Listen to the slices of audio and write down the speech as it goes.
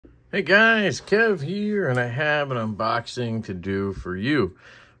Hey guys, Kev here, and I have an unboxing to do for you.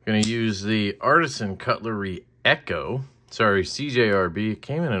 I'm going to use the Artisan Cutlery Echo. Sorry, CJRB. It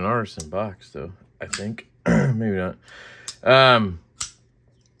came in an Artisan box, though, I think. Maybe not.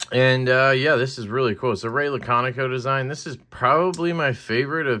 Yeah, this is really cool. It's a Ray Laconico design. This is probably my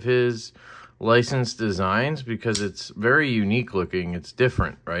favorite of his licensed designs because it's very unique looking. It's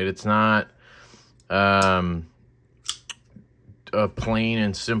different, right? It's not a plain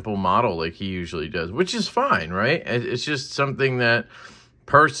and simple model like he usually does, which is fine, right? It's just something that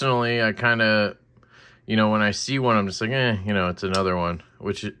personally I kind of, when I see one, I'm just like, it's another one,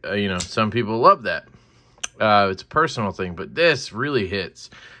 which, some people love that. It's a personal thing, but this really hits.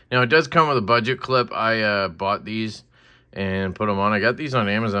 Now, it does come with a budget clip. I bought these and put them on. I got these on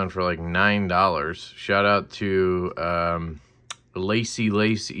Amazon for like $9. Shout out to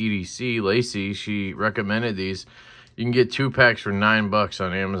LeftyEDC Lacey. She recommended these. You can get 2 packs for $9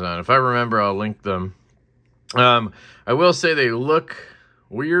 on Amazon. If I remember, I'll link them. I will say they look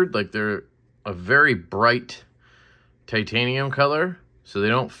weird. Like they're a very bright titanium color. So they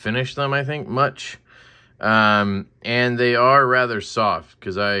don't finish them, I think, much. And they are rather soft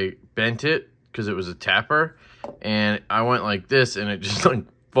because I bent it because it was a tapper. And I went like this and it just like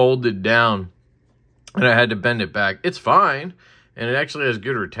folded down. And I had to bend it back. It's fine. And it actually has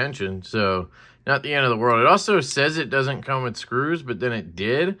good retention. So not the end of the world. It also says it doesn't come with screws, but then it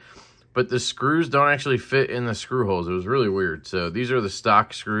did. But the screws don't actually fit in the screw holes. It was really weird. So these are the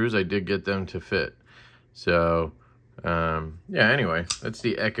stock screws. I did get them to fit. So, yeah, anyway, that's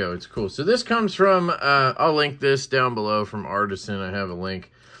the Echo. It's cool. So this comes from, I'll link this down below from Artisan. I have a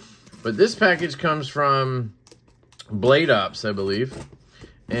link. But this package comes from Blade Ops, I believe.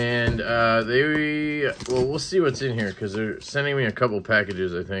 And we'll see what's in here because they're sending me a couple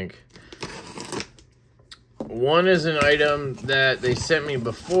packages, I think. One is an item that they sent me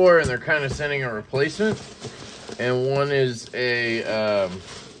before, and they're kind of sending a replacement. And one is a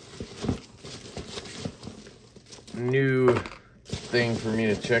new thing for me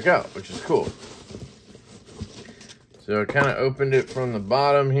to check out, which is cool. So I kind of opened it from the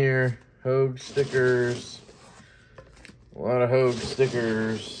bottom here. Hogue stickers. A lot of Hogue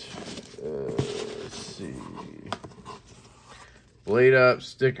stickers. Let's see. Blade Up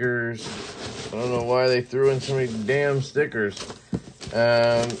stickers. I don't know why they threw in so many damn stickers.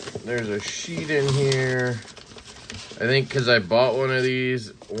 There's a sheet in here. I think because I bought one of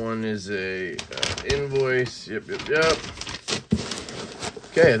these. One is a invoice. Yep.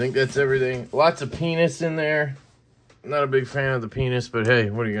 Okay, I think that's everything. Lots of penis in there. Not a big fan of the penis, but hey,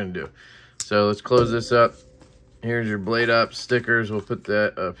 what are you going to do? So let's close this up. Here's your Blade Up stickers. We'll put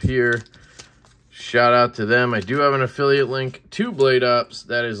that up here. Shout out to them. I do have an affiliate link to Blade Ops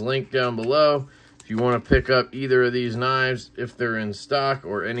that is linked down below. If you want to pick up either of these knives, if they're in stock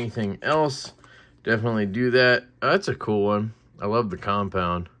or anything else, definitely do that. That's a cool one. I love the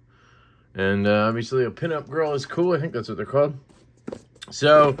compound. And obviously a pinup girl is cool. I think that's what they're called.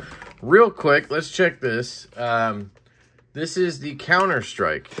 So real quick, let's check this. This is the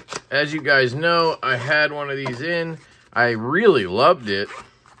Counter-Strike. As you guys know, I had one of these in. I really loved it.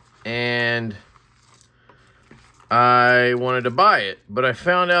 And I wanted to buy it, but I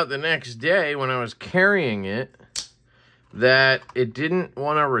found out the next day when I was carrying it that it didn't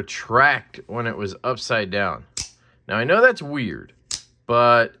want to retract when it was upside down. Now, I know that's weird,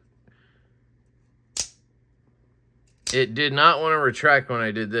 but it did not want to retract when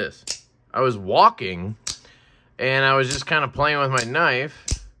I did this. I was walking, and I was just kind of playing with my knife,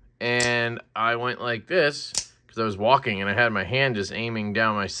 and I went like this because I was walking, and I had my hand just aiming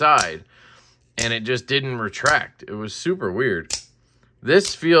down my side. And it just didn't retract. It was super weird.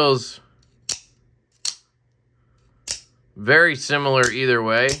 This feels very similar either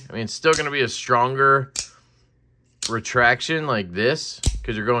way. I mean, it's still going to be a stronger retraction like this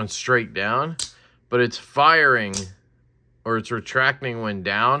because you're going straight down. But it's firing, or it's retracting when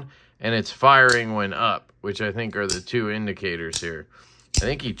down, and it's firing when up, which I think are the two indicators here. I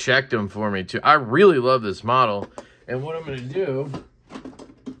think he checked them for me too. I really love this model. And what I'm going to do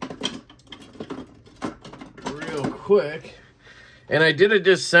quick, and I did a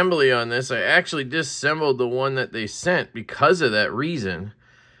disassembly on this. I actually disassembled the one that they sent because of that reason.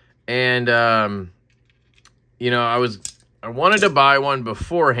 And I wanted to buy one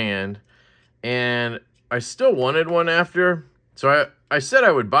beforehand, and I still wanted one after. So I said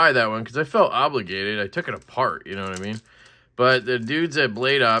I would buy that one because I felt obligated. I took it apart, you know what I mean? But the dudes at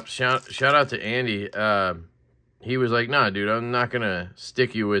Blade Ops, shout out to Andy, he was like, nah, dude, I'm not gonna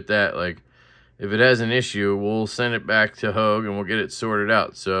stick you with that. Like, if it has an issue, we'll send it back to Hogue and we'll get it sorted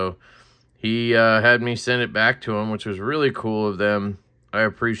out. So he had me send it back to him, which was really cool of them. I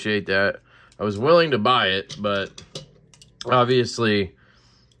appreciate that. I was willing to buy it, but obviously,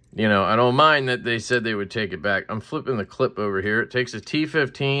 you know, I don't mind that they said they would take it back. I'm flipping the clip over here. It takes a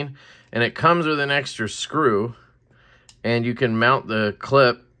T15, and it comes with an extra screw, and you can mount the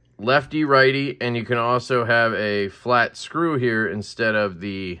clip lefty, righty, and you can also have a flat screw here instead of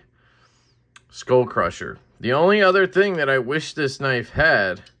the skull crusher. The only other thing that I wish this knife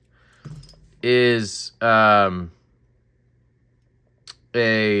had is the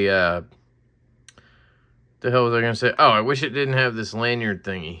hell was I going to say? Oh, I wish it didn't have this lanyard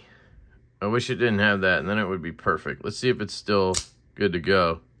thingy. I wish it didn't have that, and then it would be perfect. Let's see if it's still good to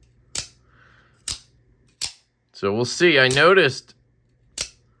go. So we'll see. I noticed,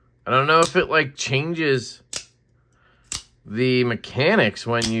 I don't know if it like changes the mechanics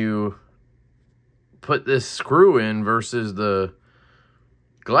when you put this screw in versus the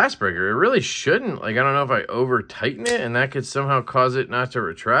glass breaker. It really shouldn't. Like, I don't know if I over tighten it and that could somehow cause it not to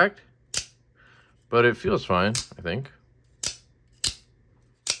retract. But it feels fine, I think.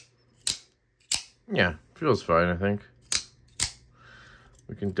 Yeah, feels fine, I think.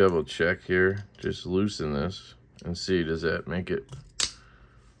 We can double check here. Just loosen this and see, does that make it...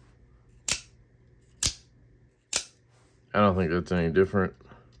 I don't think that's any different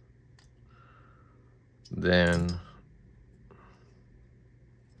than...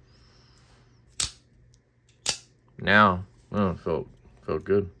 Now. Oh, it felt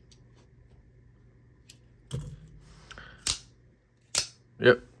good.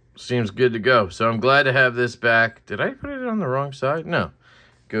 Yep, seems good to go. So I'm glad to have this back. Did I put it on the wrong side? No.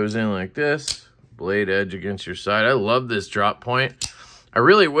 Goes in like this. Blade edge against your side. I love this drop point. I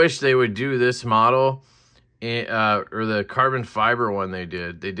really wish they would do this model, or the carbon fiber one they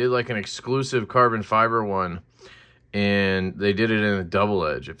did. They did like an exclusive carbon fiber one, and they did it in a double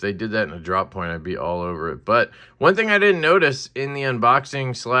edge. If they did that in a drop point, I'd be all over it. But one thing I didn't notice in the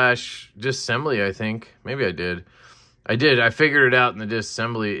unboxing / disassembly, I think, maybe I did, I figured it out in the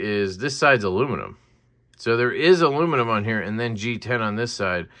disassembly, is this side's aluminum. So there is aluminum on here and then G10 on this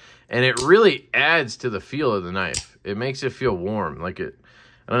side. And it really adds to the feel of the knife. It makes it feel warm. Like it,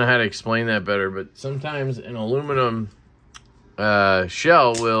 I don't know how to explain that better, but sometimes an aluminum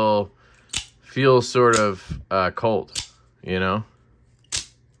shell will feel sort of cold, you know?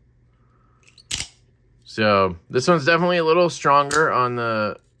 So this one's definitely a little stronger on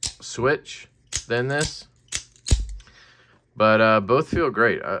the switch than this. But both feel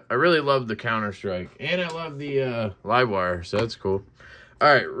great. I really love the Counter-Strike. And I love the live wire, so that's cool.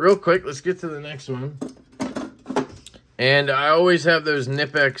 All right, real quick, let's get to the next one. And I always have those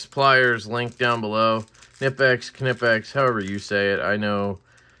Knipex pliers linked down below. Knipex, Knipex, however you say it. I know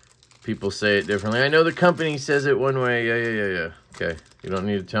people say it differently. I know the company says it one way. Yeah. Okay, you don't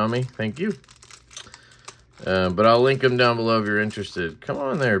need to tell me. Thank you. But I'll link them down below if you're interested. Come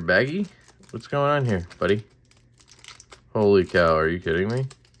on there, Baggy. What's going on here, buddy? Holy cow, are you kidding me?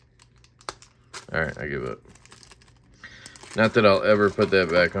 All right, I give up. Not that I'll ever put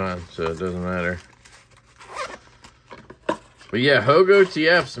that back on, so it doesn't matter. But yeah, Hogue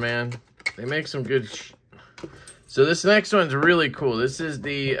OTFs, man. They make some good... So this next one's really cool. This is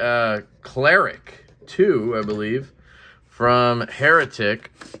the Cleric 2, I believe, from Heretic,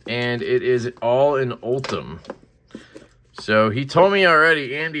 and it is all in Ultem. So he told me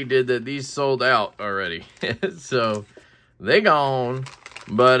already, Andy did, that these sold out already. So they gone,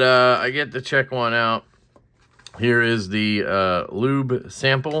 but I get to check one out. Here is the lube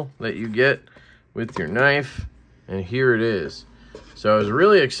sample that you get with your knife, and here it is. So I was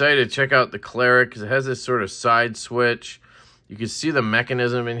really excited to check out the Cleric because it has this sort of side switch. You can see the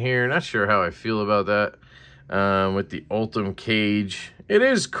mechanism in here. Not sure how I feel about that with the Ultem cage. It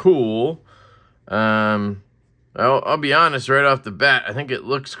is cool. I'll be honest right off the bat. I think it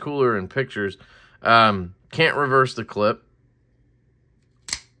looks cooler in pictures. Can't reverse the clip.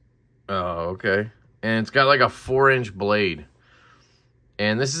 Oh, okay. And it's got like a 4-inch blade.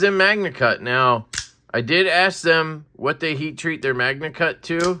 And this is in MagnaCut. Now, I did ask them what they heat treat their MagnaCut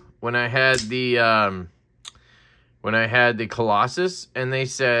to when I had the Colossus, and they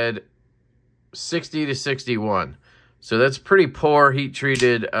said 60 to 61. So that's pretty poor heat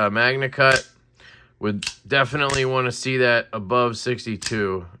treated MagnaCut. Would definitely want to see that above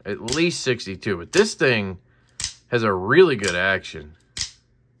 62, at least 62. But this thing has a really good action.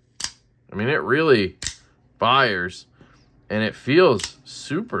 I mean, it really fires, and it feels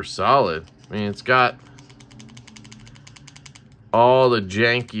super solid. I mean, it's got all the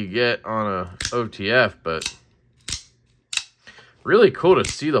jank you get on a OTF, but really cool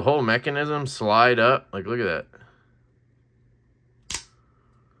to see the whole mechanism slide up. Like, look at that.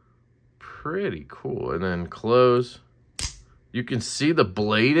 Pretty cool. And then close. You can see the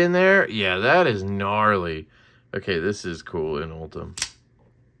blade in there. Yeah, that is gnarly. Okay, this is cool in Ultem.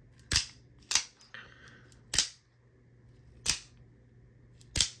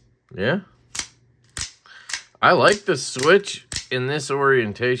 Yeah. I like the switch in this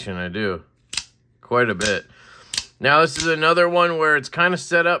orientation. I do. Quite a bit. Now, this is another one where it's kind of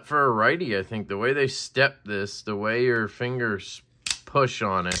set up for a righty, I think. The way they step this, the way your fingers push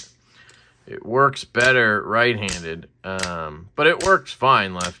on it, it works better right-handed. But it works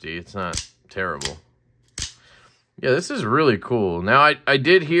fine lefty. It's not terrible. Yeah, this is really cool. Now, I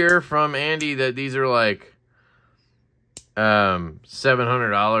did hear from Andy that these are like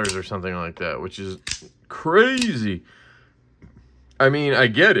 $700 or something like that, which is crazy. I mean, I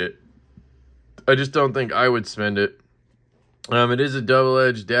get it. I just don't think I would spend it. It is a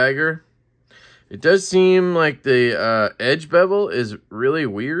double-edged dagger. It does seem like the edge bevel is really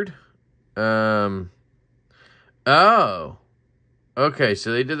weird. Oh. Okay,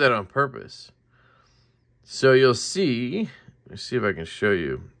 so they did that on purpose. So you'll see, let's see if I can show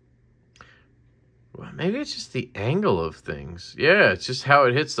you. Well, maybe it's just the angle of things. Yeah, it's just how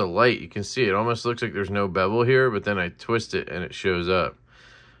it hits the light. You can see it almost looks like there's no bevel here, but then I twist it and it shows up.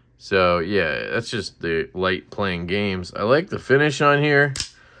 So, yeah, that's just the light playing games. I like the finish on here.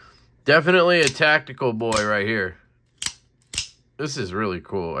 Definitely a tactical boy right here. This is really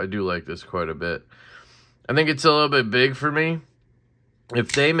cool. I do like this quite a bit. I think it's a little bit big for me.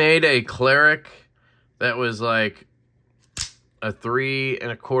 If they made a Cleric that was like a 3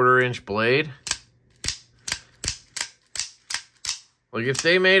 1/4 inch blade, like if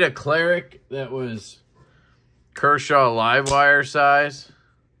they made a Cleric that was Kershaw Livewire size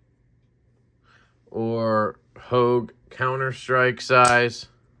or Hogue Counter-Strike size,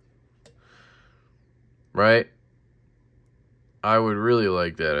 right? I would really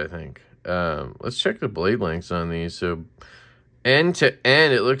like that, I think. Let's check the blade lengths on these. So end to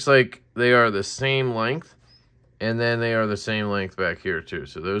end, it looks like they are the same length. And then they are the same length back here too.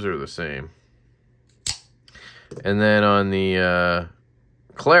 So those are the same. And then on the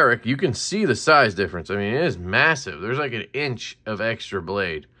Cleric, you can see the size difference. I mean, it is massive. There's like an inch of extra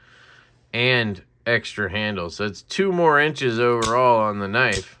blade and extra handle. So it's 2 more inches overall on the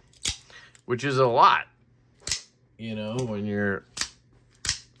knife, which is a lot, you know, when you're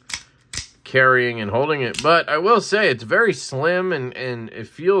carrying and holding it. But I will say it's very slim and it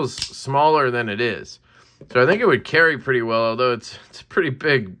feels smaller than it is. So I think it would carry pretty well, although it's a pretty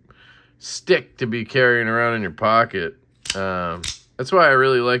big stick to be carrying around in your pocket. That's why I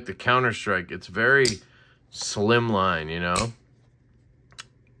really like the Counter-Strike. It's very slimline, you know.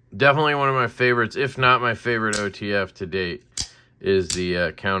 Definitely one of my favorites, if not my favorite OTF to date, is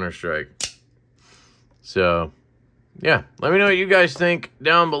the Counter-Strike. So, yeah. Let me know what you guys think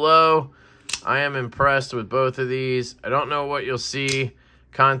down below. I am impressed with both of these. I don't know what you'll see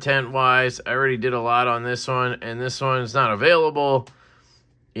content-wise. I already did a lot on this one, and this one is not available.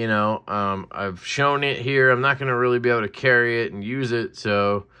 You know, I've shown it here. I'm not going to really be able to carry it and use it,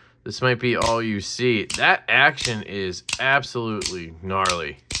 so this might be all you see. That action is absolutely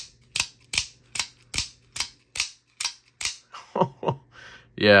gnarly.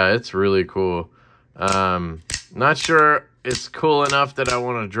 Yeah, it's really cool. Not sure it's cool enough that I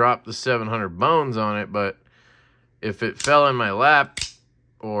want to drop the 700 bones on it, but if it fell in my lap,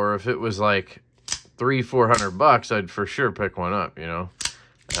 or if it was like $300-400 bucks, I'd for sure pick one up, you know.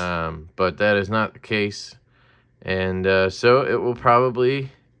 But that is not the case, and so it will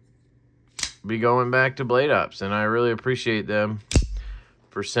probably be going back to Blade Ops, and I really appreciate them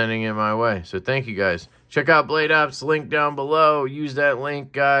for sending it my way. So thank you guys. Check out Blade Ops, link down below. Use that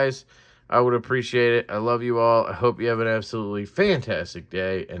link, guys. I would appreciate it. I love you all. I hope you have an absolutely fantastic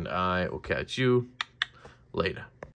day, and I will catch you later.